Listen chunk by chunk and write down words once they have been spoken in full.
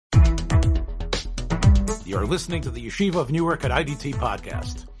You're listening to the Yeshiva of Newark at IDT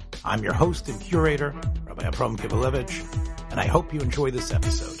podcast. I'm your host and curator, Rabbi Abram Kibalevich, and I hope you enjoy this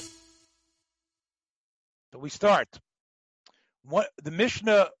episode. So we start. The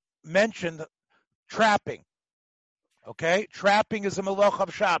Mishnah mentioned trapping. Okay? Trapping is a melach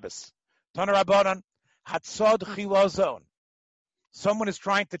of Shabbos. Tana Rabbanan, Hatzod Chilazon. Someone is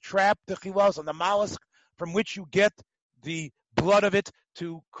trying to trap the chilazon, the mollusk from which you get the blood of it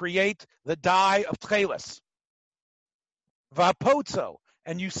to create the dye of tcheles. Vapotzo,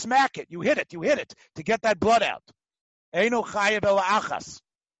 and you smack it, you hit it to get that blood out. Eino chayev el achas.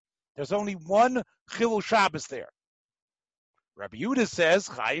 There's only one chilul Shabbos there. Rabbi Yehuda says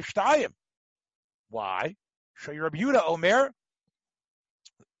chayev shtayim. Why? Show you Rabbi Yehuda Omer.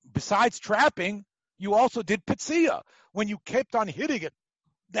 Besides trapping, you also did pitzia. When you kept on hitting it,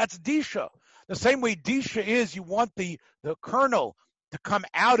 that's disha. The same way disha is, you want the kernel to come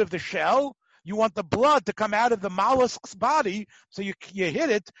out of the shell. You want the blood to come out of the mollusk's body, so you hit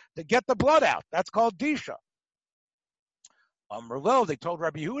it to get the blood out. That's called disha. Merlil, they told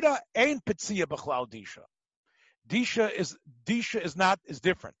Rabbi Yehuda, ain't pitzia b'chlal disha. Disha is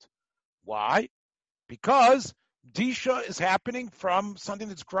different. Why? Because disha is happening from something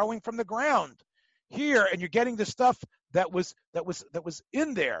that's growing from the ground. Here, and you're getting the stuff that was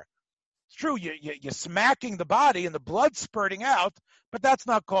in there. It's true, you're smacking the body and the blood spurting out, but that's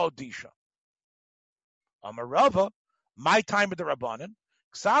not called disha. Amarava, my time with the Rabbanan,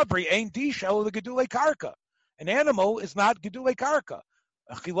 Ksavri ain't disha or the gedule karka. An animal is not gedule karka.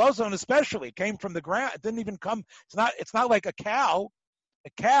 A chilazon especially came from the ground. It didn't even come. It's not like a cow. A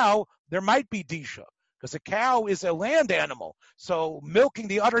cow, there might be disha because a cow is a land animal. So milking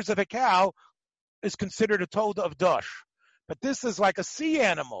the udders of a cow is considered a toda of dush. But this is like a sea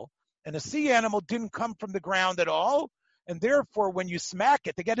animal. And a sea animal didn't come from the ground at all, and therefore when you smack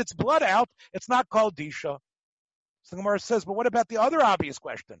it to get its blood out, it's not called disha. So the Gemara says, but what about the other obvious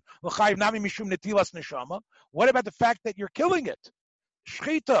question? What about the fact that you're killing it?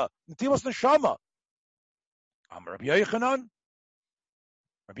 Shchita, netilas neshama. Rabbi Yochanan.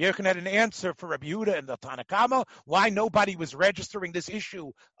 Rabbi Yochanan had an answer for Rabbi Yehuda and the Tanakama, why nobody was registering this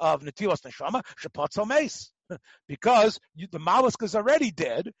issue of netilas neshama, shepatzel meis. Because the mollusk is already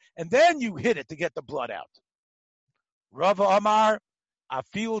dead, and then you hit it to get the blood out. Rava Amar,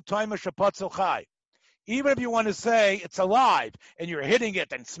 afil toima shepatzel chai. Even if you want to say it's alive, and you're hitting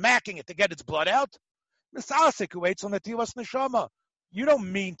it and smacking it to get its blood out, misasik waits on netilas neshama. You don't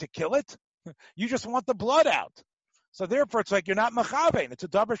mean to kill it. You just want the blood out. So therefore, it's like you're not mechavein. It's a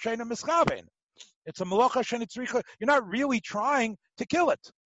davar sheina mischavein. It's a malacha shenitzricha. You're not really trying to kill it.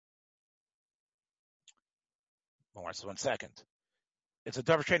 So 1 second. It's a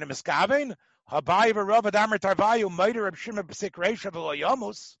davar sheina mischavein. Habayi v'Rav Adamar Tarvayu Meider Reb Shimon B'sik Reisha v'lo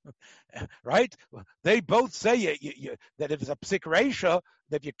Yamus. Right? They both say that if it's a B'sik Reisha,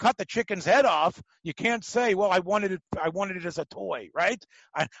 that if you cut the chicken's head off, you can't say, well, I wanted it as a toy, right?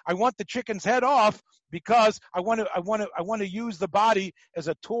 I want the chicken's head off because I want to use the body as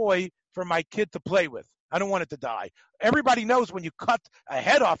a toy for my kid to play with. I don't want it to die. Everybody knows when you cut a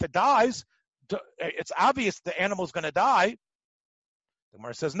head off, it dies. It's obvious the animal's going to die. The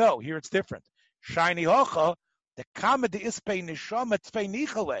Gemara says, no, here it's different. Shiny hocha, the kama de ispe nishama tzvei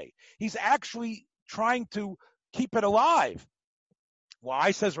nichale. He's actually trying to keep it alive.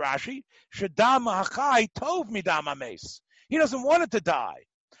 Why, says Rashi? Shadam hachai tov midam ames. He doesn't want it to die.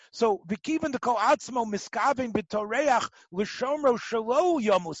 So, v'kiven de kol atzmo miskaven b'toreach l'shomro shelo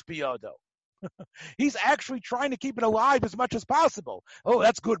yomus biyodo. He's actually trying to keep it alive as much as possible. Oh,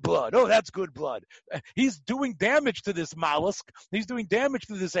 that's good blood. Oh, that's good blood. He's doing damage to this mollusk. He's doing damage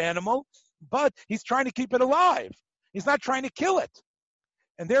to this animal, but he's trying to keep it alive. He's not trying to kill it.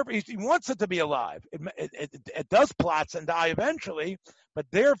 And therefore, he wants it to be alive. It does plots and die eventually, but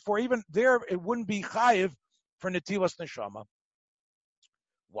therefore, even there, it wouldn't be chayiv for netilas neshama.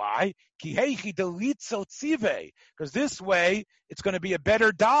 Why? Because this way, it's going to be a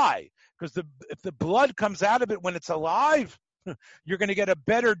better dye. Because if the blood comes out of it when it's alive, you're going to get a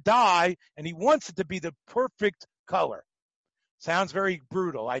better dye, and he wants it to be the perfect color. Sounds very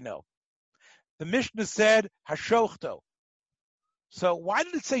brutal, I know. The Mishnah said, hashochto. So why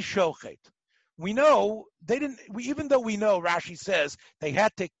did it say shochet? We know, even though we know, Rashi says, they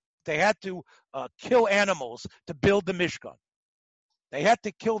had to kill animals to build the Mishkan. They had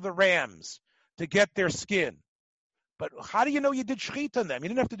to kill the rams to get their skin. But how do you know you did shchita on them? You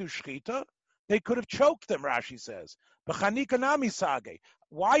didn't have to do shchita. They could have choked them, Rashi says. B'chanika nami sage.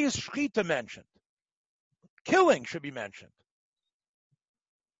 Why is shchita mentioned? Killing should be mentioned.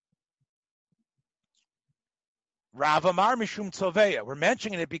 Rav Amar Mishum Tzoveya. We're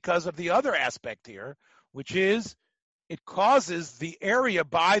mentioning it because of the other aspect here. which is it causes the area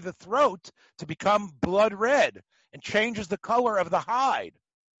by the throat to become blood red and changes the color of the hide.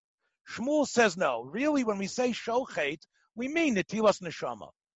 Shmuel says no. Really, when we say shochet, we mean netilas neshama.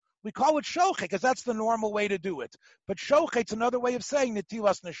 We call it shochet because that's the normal way to do it. But shochet's another way of saying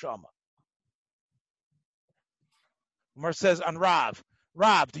netilas neshama. Umar says on Rav,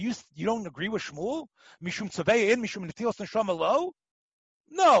 do you don't agree with Shmuel? Mishum tzaveya in, mishum netilas neshama lo?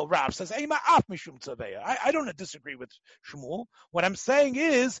 No, Rav says, Eima af mishum tzaveya. I don't disagree with Shmuel. What I'm saying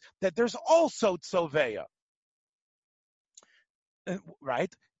is that there's also tzaveya.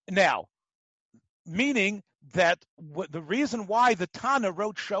 Right? Now, meaning that the reason why the Tana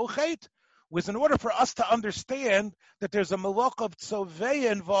wrote shochet was in order for us to understand that there's a malach of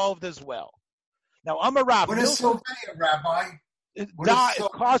tzoveya involved as well. Now, Amar Rav, what is tzoveya, Rabbi?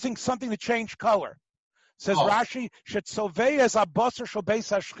 Causing something to change color. Says Rashi, "Shetzoveya is abasar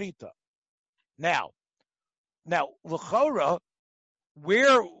shobeis hashchita." Now, l'chora,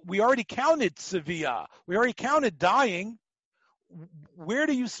 where we already counted sevia, we already counted dying. Where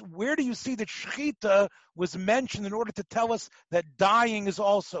do you see that shchita was mentioned in order to tell us that dying is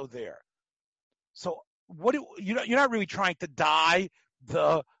also there? So you're not really trying to dye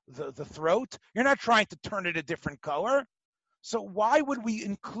the throat. You're not trying to turn it a different color. So why would we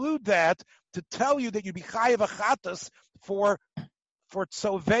include that to tell you that you'd be chayav achatas for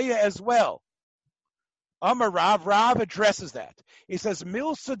tzoveya as well? Amar Rav addresses that. He says,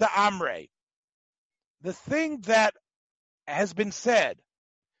 Milsa da Amre, the thing that has been said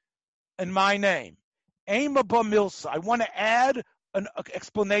in my name, Ema ba Milsa, I want to add an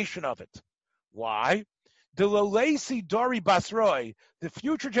explanation of it. Why? The Lolesi Dori Basroi, the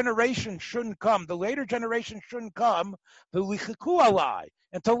future generation shouldn't come, the later generation shouldn't come, the Lichiku Alai,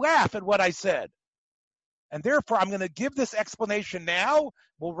 and to laugh at what I said. And therefore, I'm going to give this explanation now.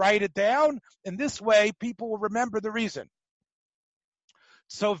 We'll write it down. In this way, people will remember the reason.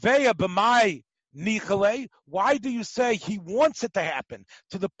 So, Veya b'mai nichale, why do you say he wants it to happen?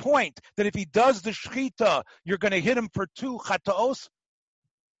 To the point that if he does the shchita, you're going to hit him for 2 chataos?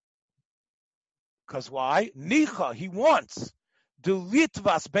 Because why? Nicha, he wants.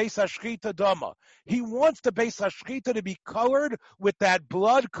 Delitvas beis hashchita dama. He wants the beis hashchita to be colored with that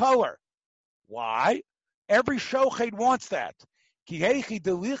blood color. Why? Every shochet wants that. Because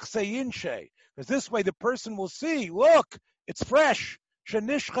this way the person will see, look, it's fresh.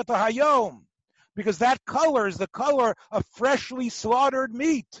 Shenishchat hayom. Because that color is the color of freshly slaughtered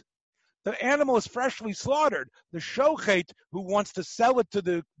meat. The animal is freshly slaughtered. The shochet who wants to sell it to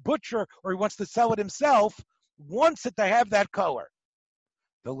the butcher or he wants to sell it himself wants it to have that color.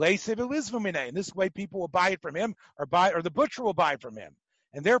 The leisev elizvumine. In this way, people will buy it from him, or the butcher will buy it from him,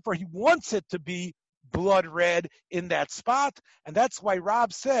 and therefore he wants it to be blood red in that spot, and that's why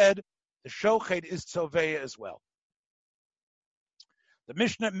Rab said the shochet is tzoveya as well. The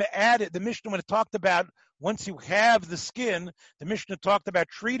Mishnah added. The Mishnah, when it talked about once you have the skin, the Mishnah talked about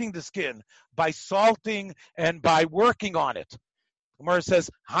treating the skin by salting and by working on it. Gemara says,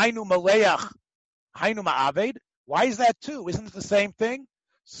 "Hainu maleach, hainu ma'aved." Why is that too? Isn't it the same thing?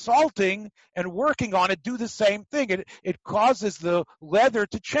 Salting and working on it do the same thing. It causes the leather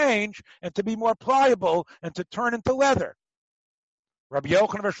to change and to be more pliable and to turn into leather. Rabbi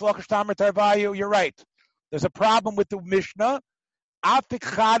Yochanan v'Shlokish Tamar Tarvayu, you're right. There's a problem with the Mishnah.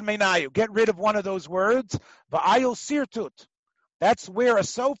 Afik chad meinayu. Get rid of one of those words. V'ayil sirtut. That's where a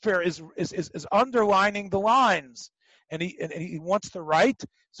sofer is underlining the lines, and he wants to write,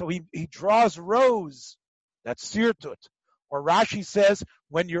 so he draws rows. That's sirtut. Or Rashi says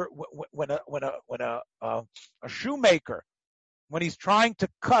when a shoemaker, when he's trying to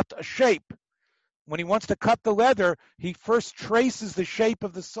cut a shape, when he wants to cut the leather, he first traces the shape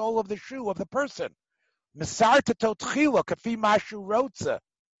of the sole of the shoe of the person. So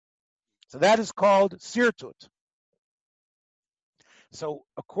that is called sirtut. So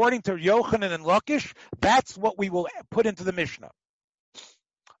according to Yochanan and Lakish, that's what we will put into the Mishnah.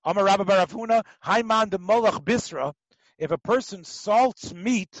 Amar Rabba bar Avuna, Haiman de Molach Bisra. If a person salts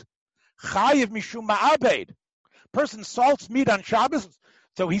meat, chayiv mishum ma'abed. Person salts meat on Shabbos,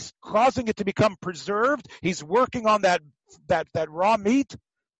 so he's causing it to become preserved. He's working on that raw meat.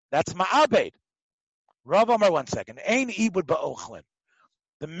 That's ma'abed. Rav Amar, 1 second. Ein ibud ba'ochlin.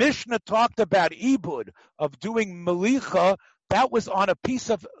 The Mishnah talked about ibud, of doing melicha. That was on a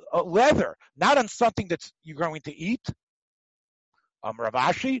piece of leather, not on something that you're going to eat. Rav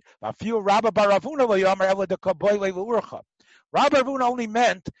Ashi, Rabba bar Avuna Rabba Avuna only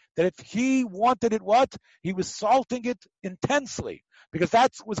meant that if he wanted it, he was salting it intensely, because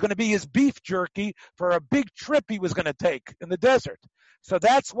that was going to be his beef jerky for a big trip he was going to take in the desert. So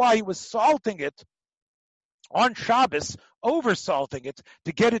that's why he was salting it on Shabbos, over salting it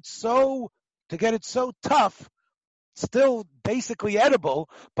to get it so tough, still basically edible,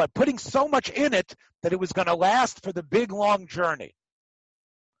 but putting so much in it that it was going to last for the big long journey.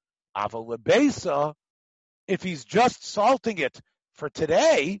 Aval lebesa, if he's just salting it for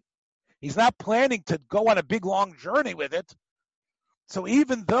today, he's not planning to go on a big long journey with it. So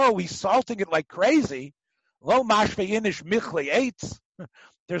even though he's salting it like crazy, lo mashve inish michle eitz,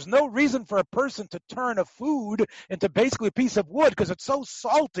 there's no reason for a person to turn a food into basically a piece of wood because it's so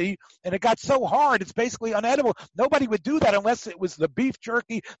salty and it got so hard, it's basically unedible. Nobody would do that unless it was the beef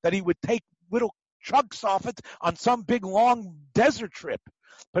jerky that he would take little chunks off it on some big long desert trip.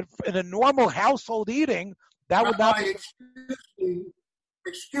 But in a normal household eating, that would not be...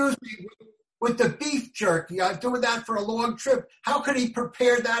 Excuse me, with the beef jerky, I'm doing that for a long trip. How can he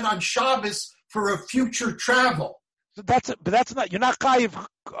prepare that on Shabbos for a future travel? So that's not, you're not chayiv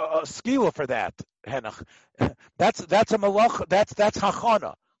skila for that, Henach. That's a malach, that's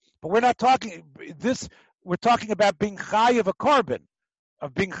hachana. But we're not talking this. We're talking about being chayiv a carbon,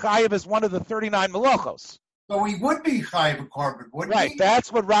 of being chayiv as one of the 39 malachos. So he would be chayiv a carbon, wouldn't he? Right.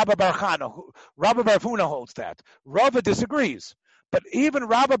 That's what Rabbi Bar Huna holds that. Rava disagrees. But even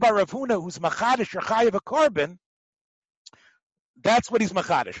Rabbi Bar Huna, who's machadish or chayiv a carbon, that's what he's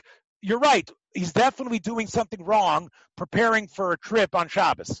machadish. You're right. He's definitely doing something wrong, preparing for a trip on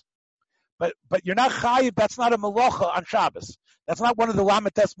Shabbos. But you're not chayiv. That's not a malacha on Shabbos. That's not one of the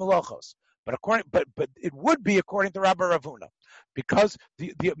lamites malachos. But it would be according to Rabbi Rav Huna, because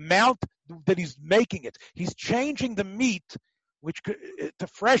the amount that he's making it, he's changing the meat, to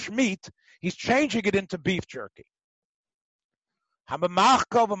fresh meat. He's changing it into beef jerky.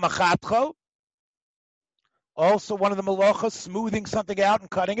 Hamamachko v'machatcho. Also, one of the malachas, smoothing something out and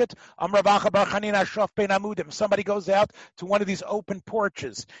cutting it. If somebody goes out to one of these open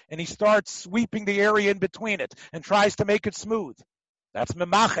porches and he starts sweeping the area in between it and tries to make it smooth, that's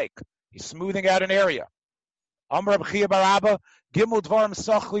memachek. He's smoothing out an area. Amr Abchia Barabba, Gimel Dvarim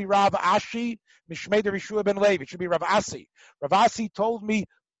Sochli Rav Ashi, Mishmei de Yeshua ben Levi. It should be Rav Asi. Rav Asi told me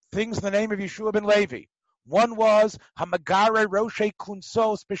things in the name of Yeshua ben Levi. One was Hamagare Roshe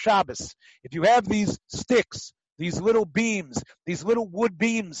Kunsos B'Shabbos. If you have these sticks, these little beams, these little wood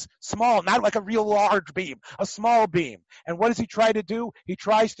beams, small, not like a real large beam, a small beam. And what does he try to do? He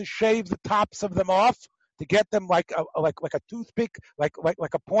tries to shave the tops of them off to get them like a toothpick, like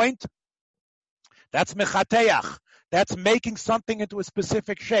a point. That's mechateach. That's making something into a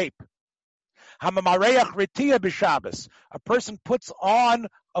specific shape. Hamamareach ritia b'Shabbos. A person puts on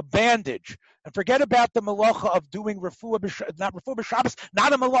a bandage. And forget about the malacha of doing refuah b'Shabbos,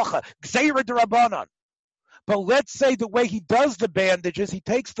 not a malacha, gzeira d'Rabbanan. But let's say the way he does the bandages, he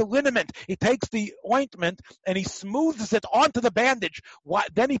takes the liniment, he takes the ointment, and he smooths it onto the bandage.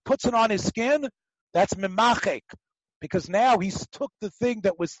 Then he puts it on his skin. That's mimachek. Because now he's took the thing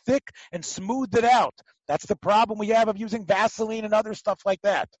that was thick and smoothed it out. That's the problem we have of using Vaseline and other stuff like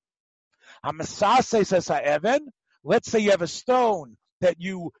that. Hamasase says ha'even. Let's say you have a stone that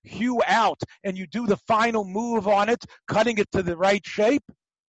you hew out and you do the final move on it, cutting it to the right shape.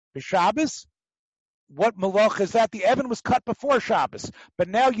 B'Shabbos, what malach is that? The Evan was cut before Shabbos, but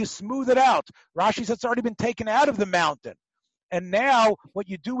now you smooth it out. Rashi says it's already been taken out of the mountain. And now what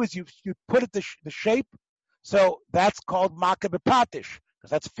you do is you put it the shape. So that's called Makah B'Patish, because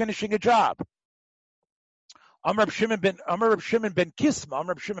that's finishing a job. Amr Reb Shimon ben Kisma, Amr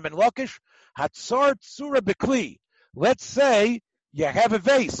Reb Shimon ben Lakish, Hatzar Tzura B'Kli. Let's say you have a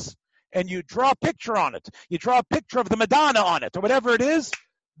vase and you draw a picture on it. You draw a picture of the Madonna on it, or whatever it is.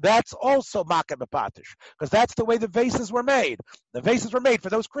 That's also Makah B'Patish, because that's the way the vases were made. The vases were made for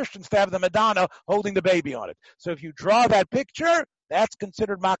those Christians to have the Madonna holding the baby on it. So if you draw that picture, that's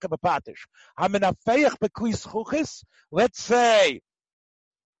considered Makah B'Patish. Let's say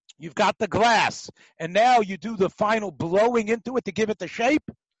you've got the glass, and now you do the final blowing into it to give it the shape.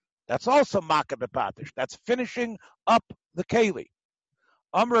 That's also Makah B'Patish. That's finishing up the keli.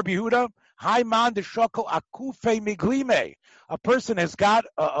 Amr Rabbi Yehuda, Haiman de Shokol Akufe Miglime. A person has got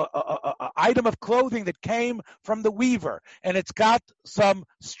a item of clothing that came from the weaver, and it's got some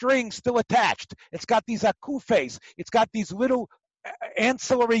string still attached. It's got these akufes. It's got these little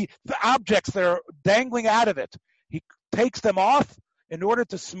ancillary objects that are dangling out of it. He takes them off in order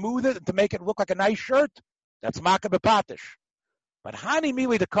to smooth it and to make it look like a nice shirt. That's Makah B'Patish. But Hani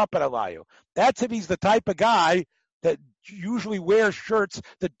Mili de Kapar Alayu. That's if he's the type of guy that usually wears shirts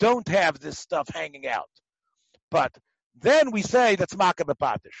that don't have this stuff hanging out. But then we say that's Makah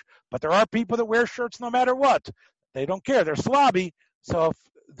B'Patish. But there are people that wear shirts no matter what. They don't care. They're slobby. So if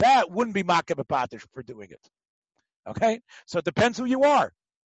that wouldn't be Makah B'Patish for doing it. Okay? So it depends who you are.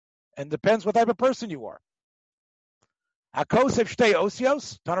 And depends what type of person you are. Hakosev shtei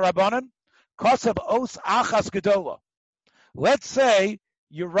osios, Tanarabanan, kosev os achas gedola. Let's say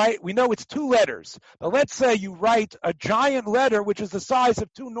you write, we know it's 2 letters, but let's say you write a giant letter which is the size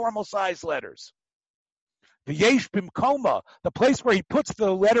of 2 normal sized letters. The yesh bimkoma, the place where he puts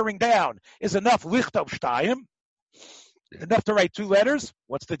the lettering down, is enough lichtov shtayim, enough to write 2 letters.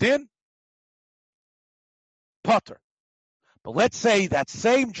 What's the din? Potter. But let's say that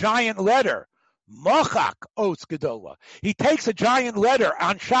same giant letter, mochak os gedola, he takes a giant letter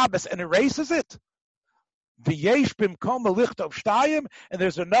on Shabbos and erases it. The yesh bimkoma lichtov shtayim, and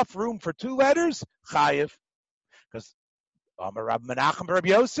there's enough room for 2 letters, chayiv. Because Rab Menachem Rab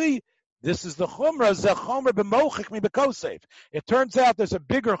Yossi, this is the chumrah, ze chumrah b'mochik mi b'kosev. It turns out there's a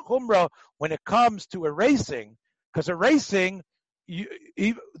bigger chumrah when it comes to erasing, because erasing,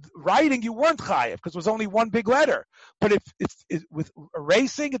 writing you weren't chayiv, because it was only 1 big letter. But if with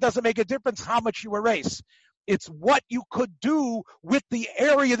erasing, it doesn't make a difference how much you erase. It's what you could do with the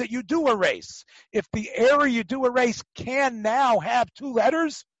area that you do erase. If the area you do erase can now have 2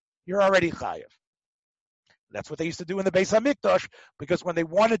 letters, you're already chayiv. That's what they used to do in the Beis HaMikdash, because when they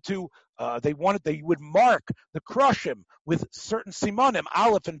wanted to, they would mark the krushim with certain simonim.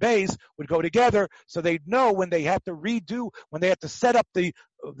 Aleph and Beis would go together, so they'd know when they had to when they had to set up the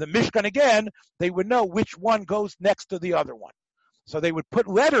Mishkan again, they would know which one goes next to the other one. So they would put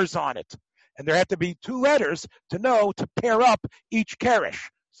letters on it, and there had to be 2 letters to know to pair up each keresh.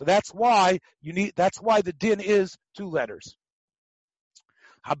 So that's why the din is 2 letters.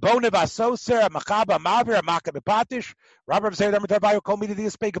 If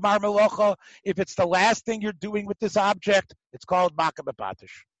it's the last thing you're doing with this object, it's called maka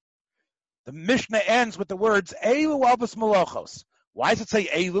b'patish. The Mishnah ends with the words Elu avos melochos. Why does it say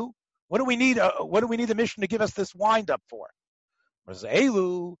Elu? What do we need the Mishnah to give us this wind up for? Because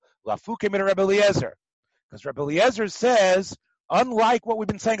Elu lafuke min Rebbe Eliezer. Because Rebbe Eliezer says, unlike what we've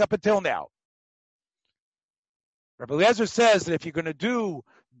been saying up until now, Rebbe Eliezer says that if you're going to do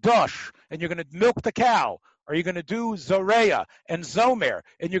dosh and you're going to milk the cow, or you're going to do zoreya and zomer,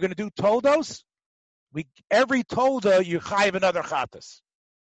 and you're going to do toldos, every tolda you chayiv another chatas.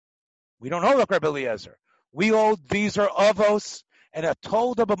 We don't hold like Rebbe Eliezer. We hold these are avos, and a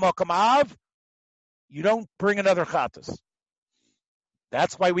tolda b'makam av, you don't bring another chatas.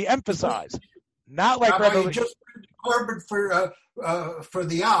 That's why we emphasize, not like Rebbe Eliezer. You just bring the korban for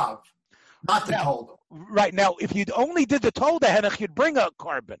the av, not the tolda. Right, now, if you only did the tolda henech, you'd bring a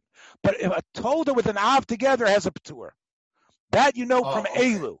carbon. But if a tolda with an av together has a p'tur. That you know from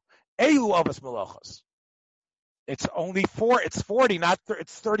Elu. Elu avos melachos. It's only 4, it's 40,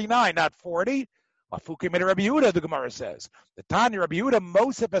 it's 39, not 40. Afukim in Rabbi Yehuda, the Gemara says. The Tanya Rabbi Yehuda,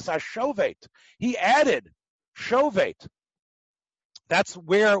 Mosef es hashovet. He added shovet. That's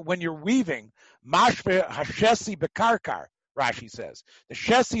where, when you're weaving, mashve hashesi bekarkar. Rashi says the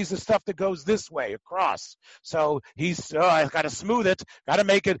shesi is the stuff that goes this way across. So he's I got to smooth it, got to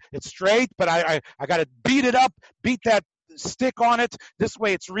make it's straight, but I got to beat it up, beat that stick on it. This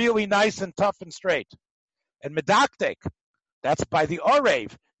way it's really nice and tough and straight. And medaktek, that's by the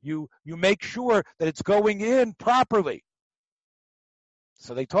orev. You make sure that it's going in properly.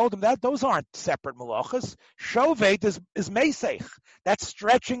 So they told him that those aren't separate malachas. Shovet is meseich. That's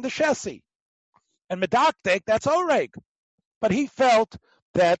stretching the shesi. And medaktek, that's oreg. But he felt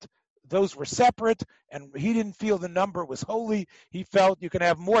that those were separate, and he didn't feel the number was holy. He felt you can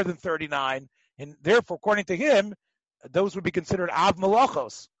have more than 39, and therefore, according to him, those would be considered av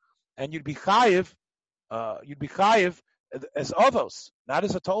malachos, and you'd be chayiv as avos, not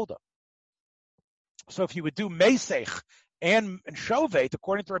as a tolda. So if you would do mesech and shovet,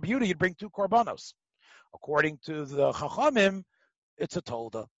 according to Rabbi Yehuda, you'd bring 2 korbanos. According to the chachamim, it's a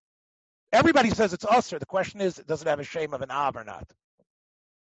tolda. Everybody says it's usher. The question is, does it have a shame of an av or not?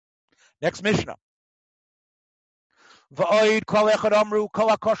 Next Mishnah.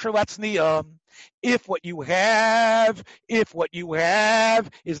 If what you have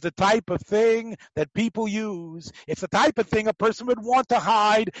is the type of thing that people use, it's the type of thing a person would want to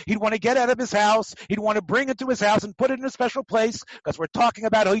hide, he'd want to get out of his house, he'd want to bring it to his house and put it in a special place, because we're talking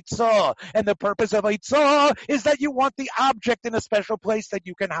about Hitzah, and the purpose of Hitzah is that you want the object in a special place that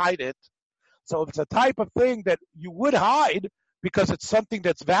you can hide it. So if it's a type of thing that you would hide because it's something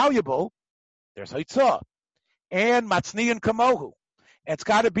that's valuable, there's Hitzah. And Matzniyan Kamohu. It's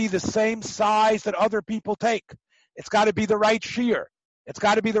got to be the same size that other people take. It's got to be the right shear. It's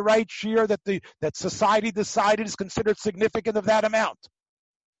got to be the right shear that society decided is considered significant of that amount.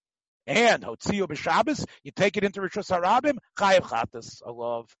 And Hotziyo b'Shabbos, you take it into Rishus Harabim, Chayev Chatas, I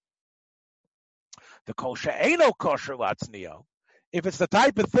love. The Kol She'eino Kosher Latzniyo. If it's the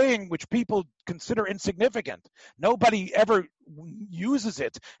type of thing which people consider insignificant, nobody ever uses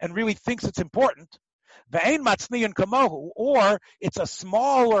it and really thinks it's important, ve'ein matzniyan kamohu, or it's a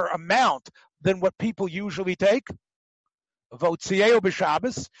smaller amount than what people usually take, votzieo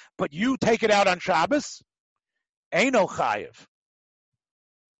b'Shabbos, but you take it out on Shabbos, eino chayiv.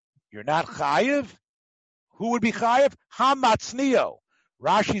 You're not chayiv. Who would be chayiv? Hamatzniyo.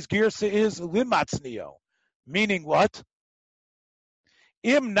 Rashi's girsa is limatzniyo, meaning what?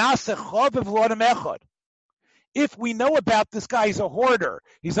 Im naseh choviv l'odem echad. If we know about this guy, he's a hoarder,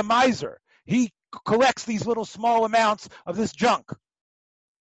 he's a miser, he collects these little small amounts of this junk,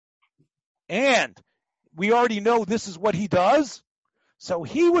 and we already know this is what he does, so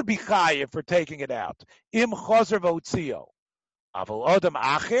he would be chayiv for taking it out. Im chozer v'otzio. Aval odem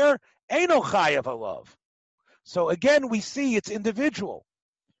acher eino chayiv alav. So again, we see it's individual.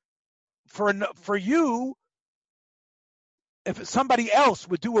 For you, if somebody else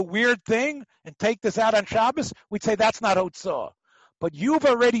would do a weird thing and take this out on Shabbos, we'd say that's not hotzah. But you've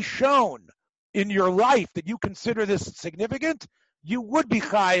already shown in your life that you consider this significant, you would be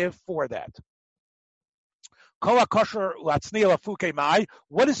chayiv for that.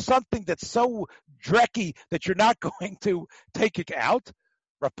 What is something that's so drecky that you're not going to take it out?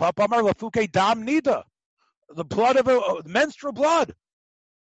 The blood of menstrual blood.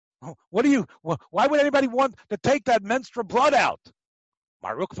 Why would anybody want to take that menstrual blood out?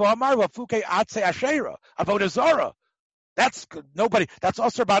 That's nobody. That's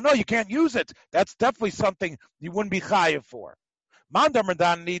also about no. You can't use it. That's definitely something you wouldn't be chayiv for.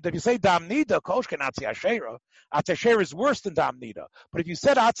 If you say dam nida, koshken atzi ashera. Atzi ashera is worse than dam nida. But if you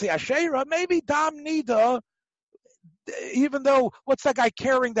said atzi ashera, maybe dam nida. Even though what's that guy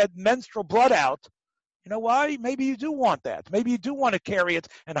carrying that menstrual blood out? You know why? Maybe you do want that. Maybe you do want to carry it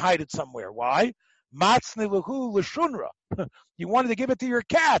and hide it somewhere. Why? Matzne lahu l'shunra. You wanted to give it to your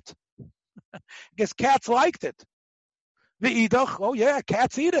cat. I guess cats liked it. V'idach, oh yeah,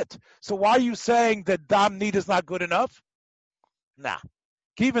 cats eat it. So why are you saying that dam nida is not good enough? Nah.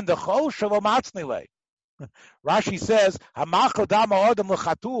 Even the chol shelo matzne le. Rashi says, "Hamachal dam ha'adam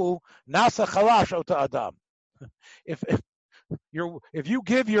l'chatul nasa chalash ota adam." If you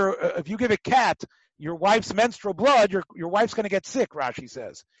give a cat your wife's menstrual blood, your wife's going to get sick, Rashi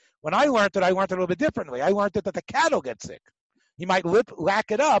says. When I learned it a little bit differently. I learned that the cat will get sick. He might lack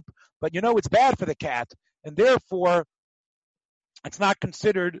it up, but it's bad for the cat, and therefore it's not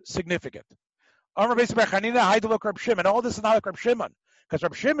considered significant. And all this is not like Reb Shimon, because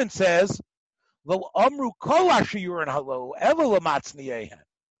Reb Shimon says, what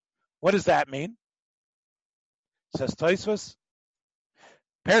does that mean? Says Tosfos,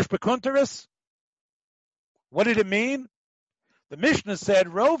 Perish Bekunteris. What did it mean? The Mishnah said,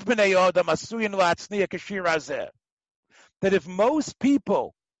 Rov b'nei Adam asuyin la'atzniya kashir hazeh. That if most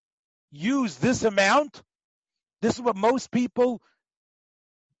people use this amount, this is what most people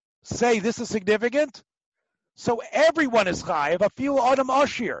say this is significant, so everyone is chayiv. Afilu Adam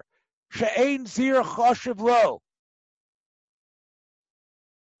ashir she'ein zir chashiv lo.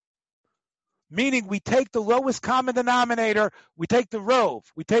 Meaning we take the lowest common denominator, we take the rove,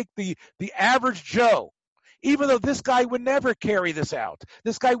 we take the average Joe. Even though this guy would never carry this out,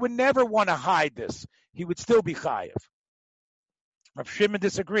 this guy would never want to hide this, he would still be chayiv. Rav Shimon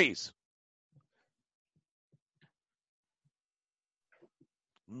disagrees.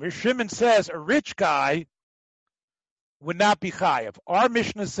 Rav Shimon says a rich guy would not be chayiv. Our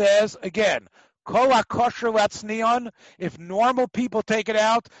Mishnah says, again, kol ha-kosher latznion, if normal people take it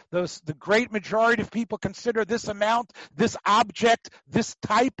out, the great majority of people consider this amount, this object, this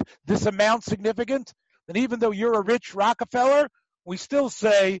type, this amount significant, then even though you're a rich Rockefeller, we still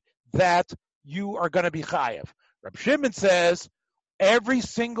say that you are going to be chayiv. Reb Shimon says every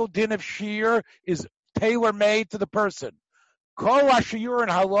single din of shear is tailor-made to the person. Kol ha-shiur and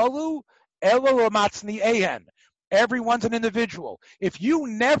halalu elo l'matzni ehen. Everyone's an individual. If you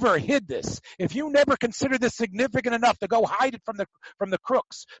never hid this, if you never consider this significant enough to go hide it from the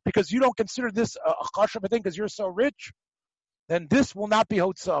crooks because you don't consider this a chashuv thing because you're so rich, then this will not be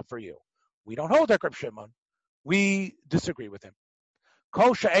hotzah for you. We don't hold Reb Shimon. We disagree with him.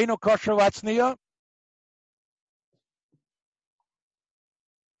 Kol she'eino kosher latzniya.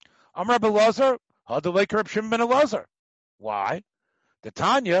 Amar Belazar, hadalek Reb Shimon ben Elazar. Why? The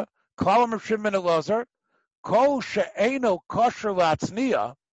Tanya, Kol Reb Shimon ben Elazar, Kol she'eino kosher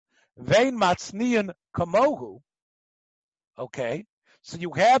latzniya, vein matzniyan kamohu. Okay, so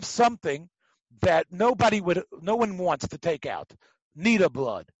you have something that no one wants to take out. Nida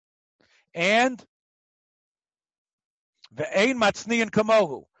blood. And ve'ein matzniyan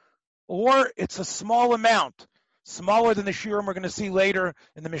kamohu. Or it's a small amount. smaller than the shiurim we're going to see later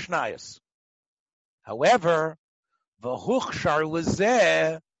in the Mishnayos. However, v'huchshar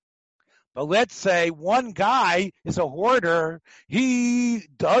lezeh, but let's say one guy is a hoarder. He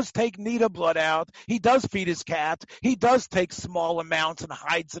does take Nida blood out. He does feed his cat. He does take small amounts and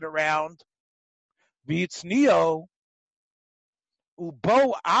hides it around. V'itznio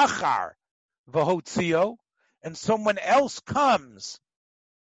ubo achar v'hotzio, and someone else comes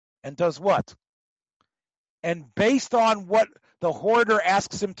and does what? And based on what the hoarder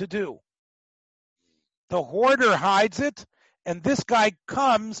asks him to do, the hoarder hides it, and this guy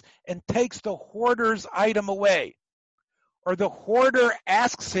comes and takes the hoarder's item away. Or the hoarder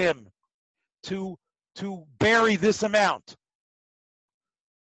asks him to bury this amount.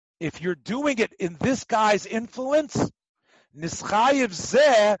 If you're doing it in this guy's influence, nischayev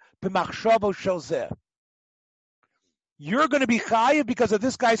zeh b'machshavo shel zeh. You're going to be chayev because of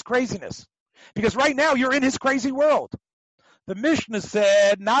this guy's craziness. Because right now you're in his crazy world. The Mishnah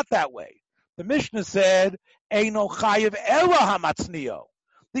said not that way. The Mishnah said, Eino chayev ela hamatznio.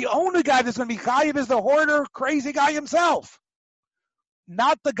 The only guy that's going to be chayev is the hoarder, crazy guy himself.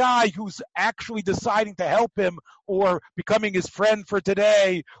 Not the guy who's actually deciding to help him or becoming his friend for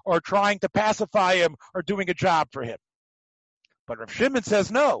today or trying to pacify him or doing a job for him. But Rav Shimon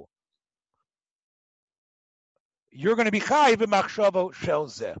says no. You're going to be chayev b'machshavo shel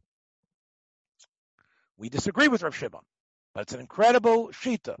zeh. We disagree with Rav Shimon, but it's an incredible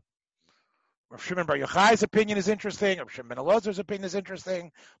shita. Rav Shimon Bar Yochai's opinion is interesting. Rav Shimon ben Elazar's opinion is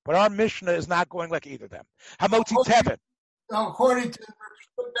interesting, but our Mishnah is not going like either of them. Hamotzi Tevin. According to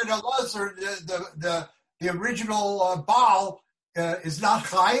Rav Shimon ben Elazar, the original Baal is not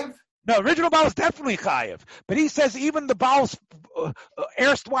chayiv? No, original Baal is definitely chayiv, but he says even the Baal's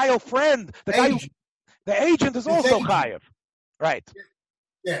erstwhile friend, the agent is also chayiv. Right.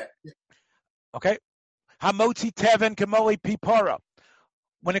 Yeah. Okay. Hamotzi Tevin Kemoli Pipara.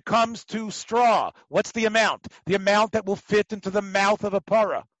 When it comes to straw, what's the amount? The amount that will fit into the mouth of a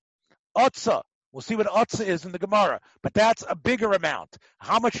para. Otza. We'll see what otza is in the Gemara, but that's a bigger amount.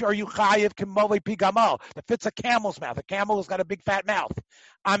 How much are you chayiv Kemoli Pi Gamal? That fits a camel's mouth. A camel has got a big fat mouth.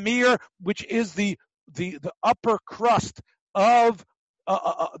 Amir, which is the upper crust of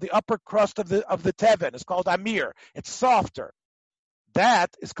the Tevin, is called Amir. It's softer. That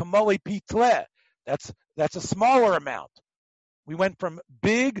is Kemoli Pi Tle. That's a smaller amount. We went from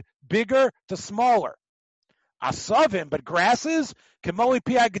bigger to smaller. Asavim, but grasses, Kemoli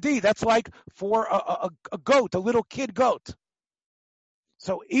Piagdi, that's like for a goat, a little kid goat.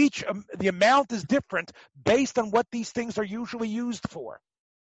 So the amount is different based on what these things are usually used for.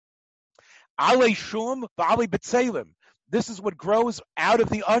 Ale Shum, Vali Betzelim. This is what grows out of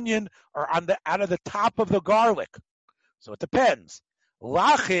the onion or out of the top of the garlic. So it depends.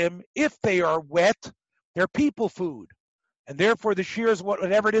 Lachim, if they are wet, they're people food. And therefore the shear is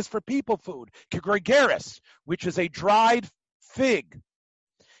whatever it is for people food. Kegregeris, which is a dried fig.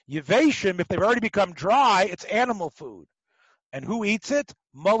 Yevashim, if they've already become dry, it's animal food. And who eats it?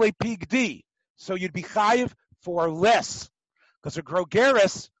 Mole pigdi. So you'd be chayiv for less. Because a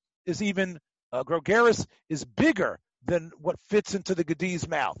grogeris is bigger than what fits into the gedi's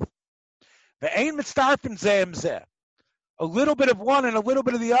mouth. Ve'ein mitztarfin ze'em zeh. A little bit of one and a little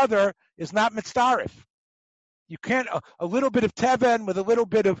bit of the other is not mitztarif. You can't, a little bit of teven with a little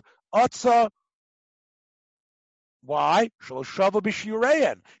bit of otza. Why?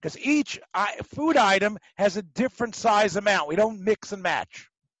 Because each food item has a different size amount. We don't mix and match.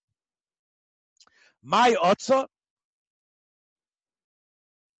 My otza,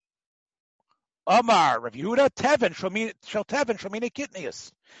 Amar, Rav Yehuda, teven, shel teven, shomine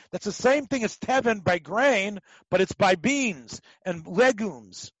kitnius. That's the same thing as teven by grain, but it's by beans and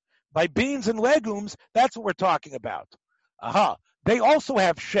legumes. By beans and legumes, that's what we're talking about. They also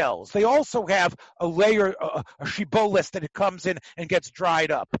have shells. They also have a layer, a shiboles that it comes in and gets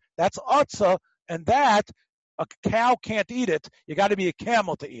dried up. That's otza, and that, a cow can't eat it. You got to be a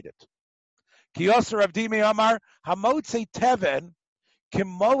camel to eat it. Kiyosar Avdimi Amar, Hamotze Teven,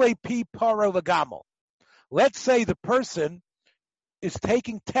 Kimole Pi Paro Lagamel. Let's say the person is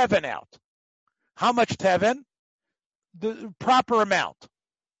taking Teven out. How much Teven? The proper amount.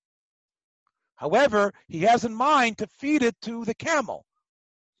 However, he has in mind to feed it to the camel.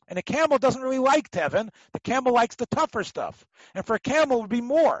 And a camel doesn't really like teven. The camel likes the tougher stuff. And for a camel, it would be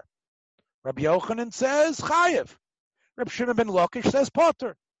more. Rabbi Yochanan says chayiv. Rabbi Shimon ben Lakish says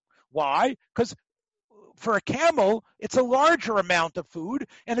potter. Why? Because for a camel, it's a larger amount of food,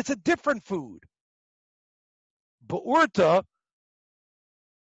 and it's a different food. Be'urta,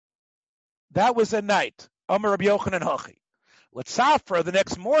 that was a night. Amar Rabbi Yochanan hachi. L'tzafra, the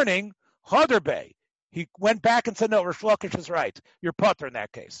next morning, Haderbe, He went back and said, no, Rish Lakish is right. You're putter in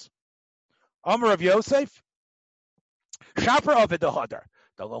that case. Amar of Yosef, Shapra of the Hadar,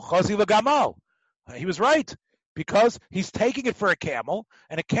 the Lochazi Lagamal. He was right, because he's taking it for a camel,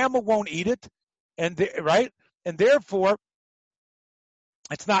 and a camel won't eat it, and therefore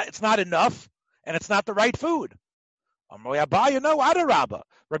it's not enough, and it's not the right food. Amar Abaya, no, Adarabba.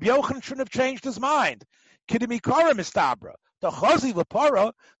 Rabbi Yochanan shouldn't have changed his mind. Kidimikara mistabra. The chazi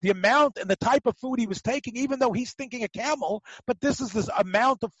lepara, the amount and the type of food he was taking, even though he's thinking a camel, but this is this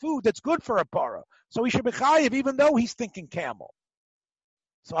amount of food that's good for a para. So he should be chayiv even though he's thinking camel.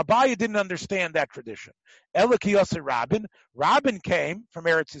 So Abaya didn't understand that tradition. Elakiyasa Rabin came from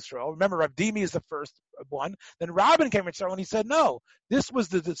Eretz Yisrael. Remember, Rav Dimi is the first one. Then Rabin came from Yisrael and he said, no, this was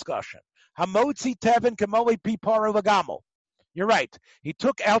the discussion. Hamotzi tevin kamole pi para lagamo. You're right. He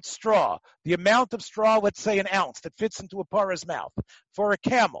took out straw, the amount of straw, let's say an ounce, that fits into a para's mouth, for a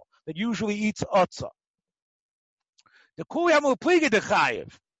camel that usually eats otzah. The kuyamu pliga de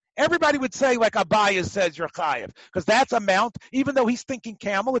chayiv. Everybody would say, like Abaya says, you're chayiv, because that's amount. Even though he's thinking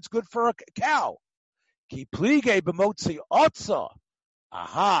camel, it's good for a cow. Ki plige b'motzi otzah.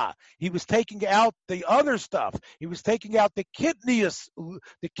 Aha! He was taking out the other stuff. He was taking out the kidneyous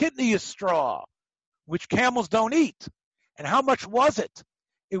straw, which camels don't eat. And how much was it?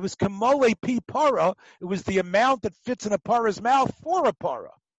 It was kamole pi para. It was the amount that fits in a para's mouth for a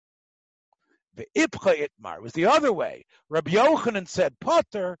para. The ipcha itmar was the other way. Rabbi Yochanan said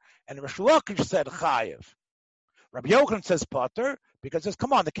potter, and Rish Lakish said chayiv. Rabbi Yochanan says potter because says,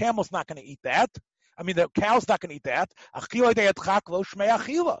 come on, the camel's not going to eat that. I mean, the cow's not going to eat that. Achila deyatchak lo shmei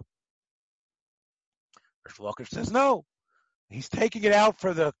achila. Rish Lakish says no. He's taking it out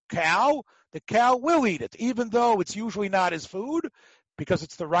for the cow. The cow will eat it, even though it's usually not his food, because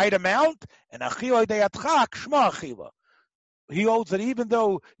it's the right amount. And achila deyatchak shma achila. He holds that even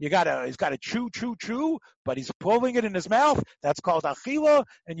though he's got to chew, but he's pulling it in his mouth, that's called achila,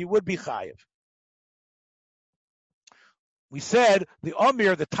 and you would be chayiv. We said the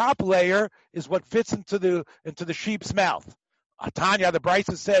omir, the top layer, is what fits into the sheep's mouth. Atanya, the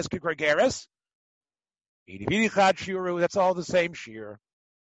Brisa says, kigregeres, that's all the same shear.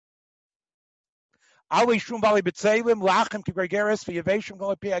 Ali shum bali b'tzeilim lachem kigregeres v'yeveshim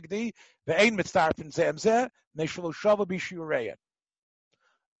go piagdi ve'ein mitzarfin zemzeh neshlo shava b'shiureyan.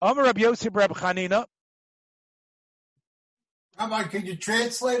 Amar Rabbi Yosef Reb Chanina. Rabbi, can you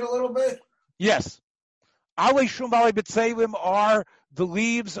translate a little bit? Yes. Ali shum bali b'tzeilim are the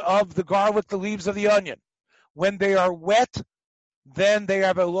leaves of the garlic, the leaves of the onion. When they are wet, then they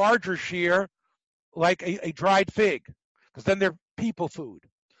have a larger shear, like a dried fig, because then they're people food.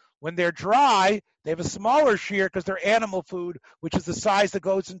 When they're dry, they have a smaller shear because they're animal food, which is the size that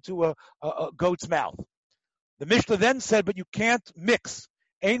goes into a goat's mouth. The Mishnah then said, but you can't mix.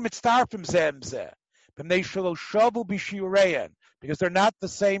 Ein mitztarfim zemzeh. B'nei shelo shavu b'shiurein, because they're not the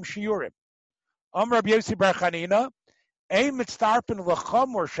same shiurim. Amar Rabbi Yossi bar Chanina, ein mitztarfin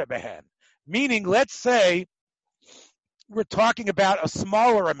l'chamor shebehen. Meaning, let's say we're talking about a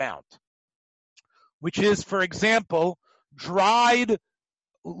smaller amount, which is, for example, dried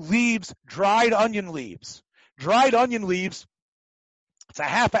leaves, dried onion leaves. Dried onion leaves, it's a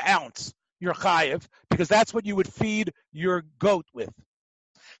half an ounce, you're chayiv, because that's what you would feed your goat with.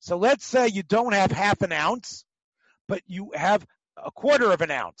 So let's say you don't have half an ounce, but you have a quarter of an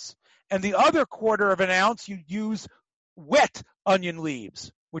ounce. And the other quarter of an ounce you use wet onion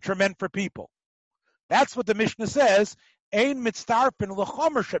leaves, which are meant for people. That's what the Mishnah says, ein mitztarfin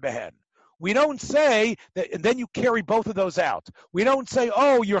l'chomer shebehen. We don't say that, and then you carry both of those out. We don't say,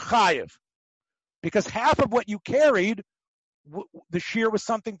 oh, you're chayiv, because half of what you carried, the shear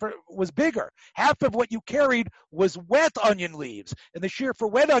was bigger. Half of what you carried was wet onion leaves, and the shear for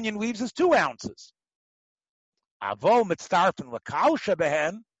wet onion leaves is 2 ounces. Avo mitztarfin l'kal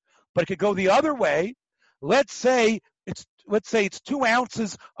shebehen, but it could go the other way. Let's say it's 2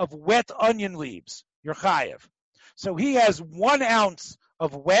 ounces of wet onion leaves. You're chayiv. So he has 1 ounce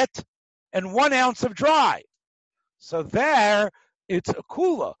of wet and 1 ounce of dry. So there, it's a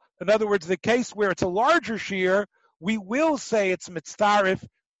kula. In other words, the case where it's a larger shear, we will say it's mitztarif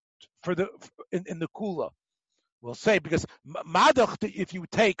in the kula. We'll say, because madach, if you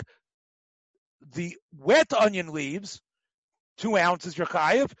take the wet onion leaves, 2 ounces, you're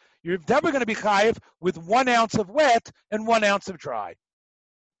chayiv. You're never going to be chayiv with 1 ounce of wet and 1 ounce of dry.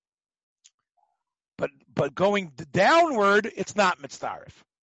 But going downward, it's not mitztarif.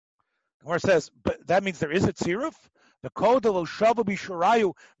 Where it says, but that means there is a tziruf. The code lo shava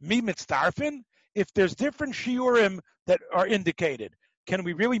b'shurayu mi mitztarfin. If there's different shiurim that are indicated, can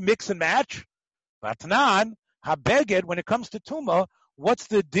we really mix and match? Vatnan habeged, when it comes to tuma, what's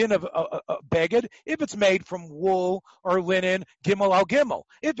the din of a beged? If it's made from wool or linen, gimel al gimel.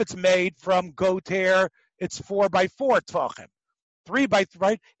 If it's made from goat hair, it's 4x4 tvachim. 3x3,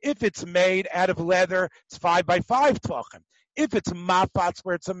 right? If it's made out of leather, it's 5x5 tvachim. If it's mafats,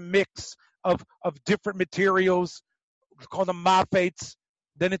 where it's a mix of different materials, we call them mafates,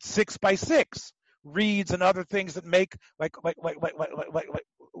 then it's 6x6. Reeds and other things that make like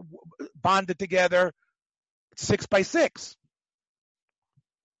bonded together, 6x6.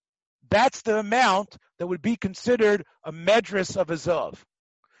 That's the amount that would be considered a medrus of a zov.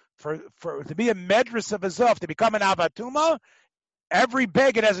 For to be a medrus of a zov, to become an avatuma, every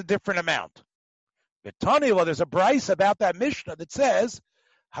beged has a different amount. V'tani, well, there's a brayse about that Mishnah that says,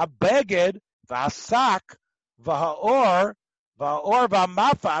 habeged v'asak v'haor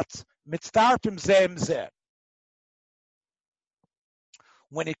v'mafatz mitztarfim zem zeh.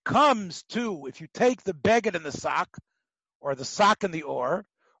 When it comes to, if you take the beged and the sock, or the sock and the or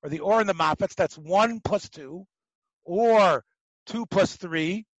the or and the mafatz, that's 1 plus 2, or 2 plus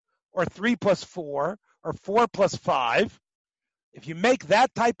 3, or 3 plus 4, or 4 plus 5. If you make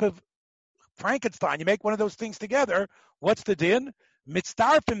that type of Frankenstein, you make one of those things together, what's the din?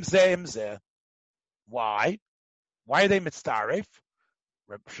 Mitztarfim zem zeh. Why? Why are they mitztaref?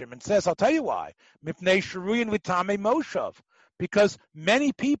 Reb Shimon says, I'll tell you why. Mipnei sharuyin v'tamei moshav. Because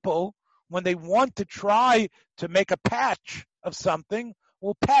many people, when they want to try to make a patch of something,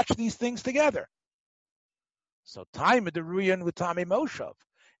 will patch these things together. So time of the ruyin v'tamei moshav.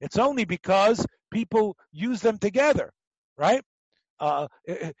 It's only because people use them together, right?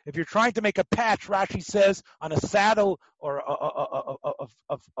 If you're trying to make a patch, Rashi says, on a saddle or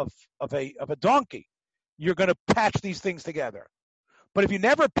of a donkey, you're going to patch these things together. But if you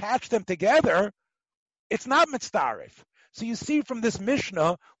never patch them together, it's not mitzdarif. So you see from this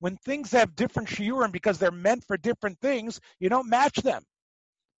Mishnah, when things have different shiurim because they're meant for different things, you don't match them.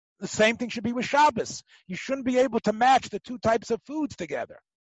 The same thing should be with Shabbos. You shouldn't be able to match the two types of foods together.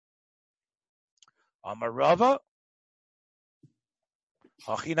 Amarava,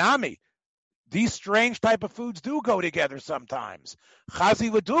 Hachinami. These strange type of foods do go together sometimes.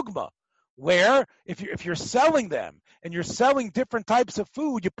 Chazi l'dugma, where if you're selling them and you're selling different types of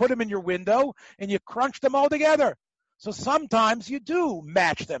food, you put them in your window and you crunch them all together. So sometimes you do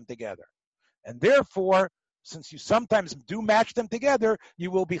match them together. And therefore, since you sometimes do match them together,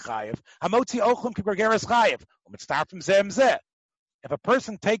 you will be chayiv. Hamotzi ochlim k'bergeres chayiv. U'mitztar from zem zeh. If a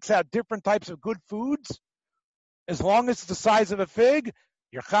person takes out different types of good foods, as long as it's the size of a fig,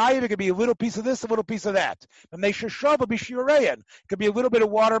 you're chayiv. It could be a little piece of this, a little piece of that. And they sheshav will be shiurein. It could be a little bit of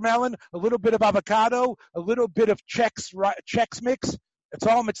watermelon, a little bit of avocado, a little bit of Chex mix. It's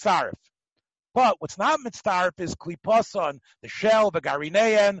all mitzaref. But what's not mitzaref is klipason, the shell, the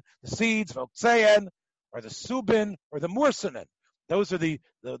garinean, the seeds, voksein, or the subin, or the mursanin. Those are the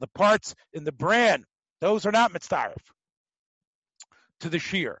parts in the bran. Those are not mitzaref to the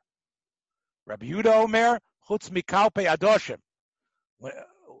shear. Rabbi Yehuda Omer, chutz mikalpe adoshim.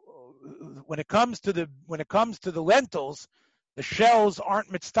 When it comes to the lentils, the shells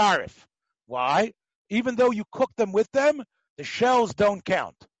aren't mitzaref. Why? Even though you cook them with them, the shells don't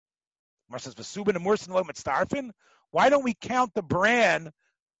count. Mar says v'subin and mursin lo mitzarefin. Why don't we count the bran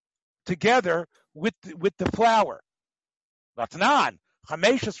together with the flour? Vatnan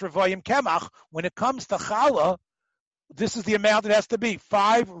chameshes revoyim kemach. When it comes to challah, this is the amount it has to be: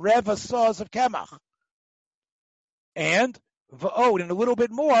 5 reva saws of kemach, and v'od, and a little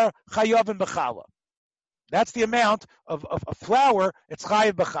bit more chayav and b'chala. That's the amount of flour. It's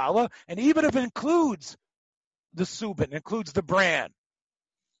chayav b'chala, and even if it includes the subin, includes the bran.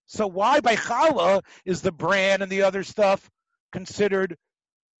 So why by challah is the bran and the other stuff considered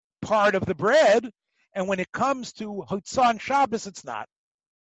part of the bread, and when it comes to Hotzah and Shabbos, it's not?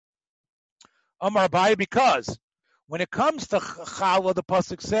 Amar Abaye, because when it comes to challah, the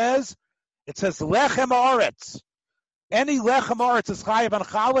pasuk says, it says lechem haaretz. Any lechem haaretz is chayav on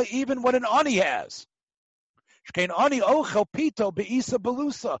challah, even what an ani has. Shkein ani ochel pito beisa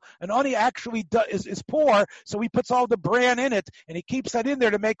belusa. An ani actually is poor, so he puts all the bran in it, and he keeps that in there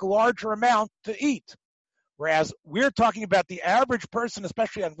to make a larger amount to eat. Whereas we're talking about the average person,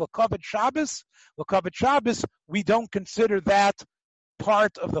 especially on L'Kavod Shabbos, we don't consider that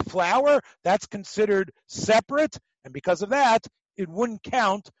part of the flour. That's considered separate, and because of that, it wouldn't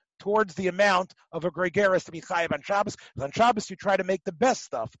count towards the amount of a gregaris to be chayiv on Shabbos. On Shabbos, you try to make the best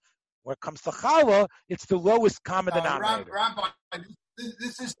stuff. When it comes to challah, it's the lowest common denominator. Rabbi,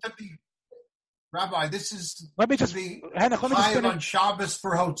 this is to be. Rabbi, this is let me just chayiv on Shabbos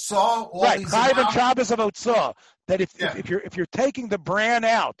for Hotzah. Right, chayiv on Shabbos of Hotzah. That if you're taking the bran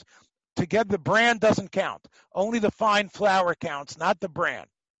out, together, the brand doesn't count. Only the fine flour counts, not the brand.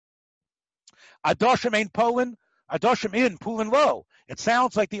 Adoshim ain't Poland. Adoshim in Poland low. It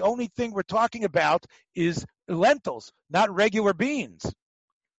sounds like the only thing we're talking about is lentils, not regular beans.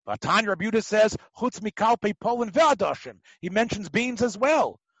 Tanya Rebuta says, Chutz mikalpe Poland ve'adoshim. He mentions beans as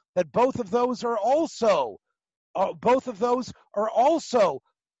well. That both of those are also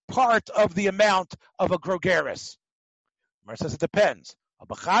part of the amount of a grogeris. Mar says it depends.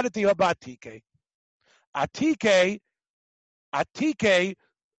 Atike,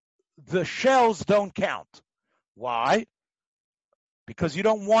 the shells don't count. Why? Because you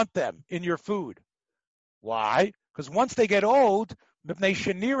don't want them in your food. Why? Because once they get old, when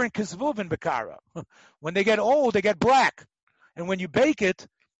they get old, they get black. And when you bake it,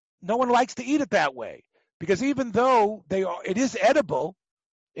 no one likes to eat it that way. Because even though it is edible,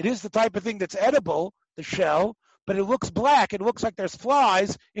 it is the type of thing that's edible, the shell, but it looks black. It looks like there's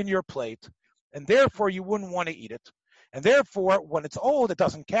flies in your plate. And therefore, you wouldn't want to eat it. And therefore, when it's old, it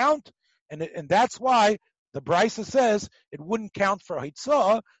doesn't count. And that's why the Brisa says it wouldn't count for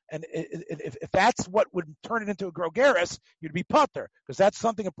Hitzah. And if that's what would turn it into a grogeris, you'd be putter, because that's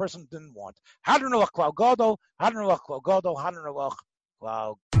something a person didn't want.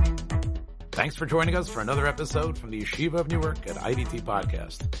 Thanks for joining us for another episode from the Yeshiva of Newark at IDT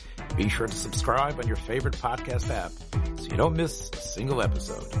Podcast. Be sure to subscribe on your favorite podcast app so you don't miss a single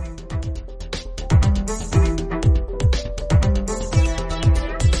episode.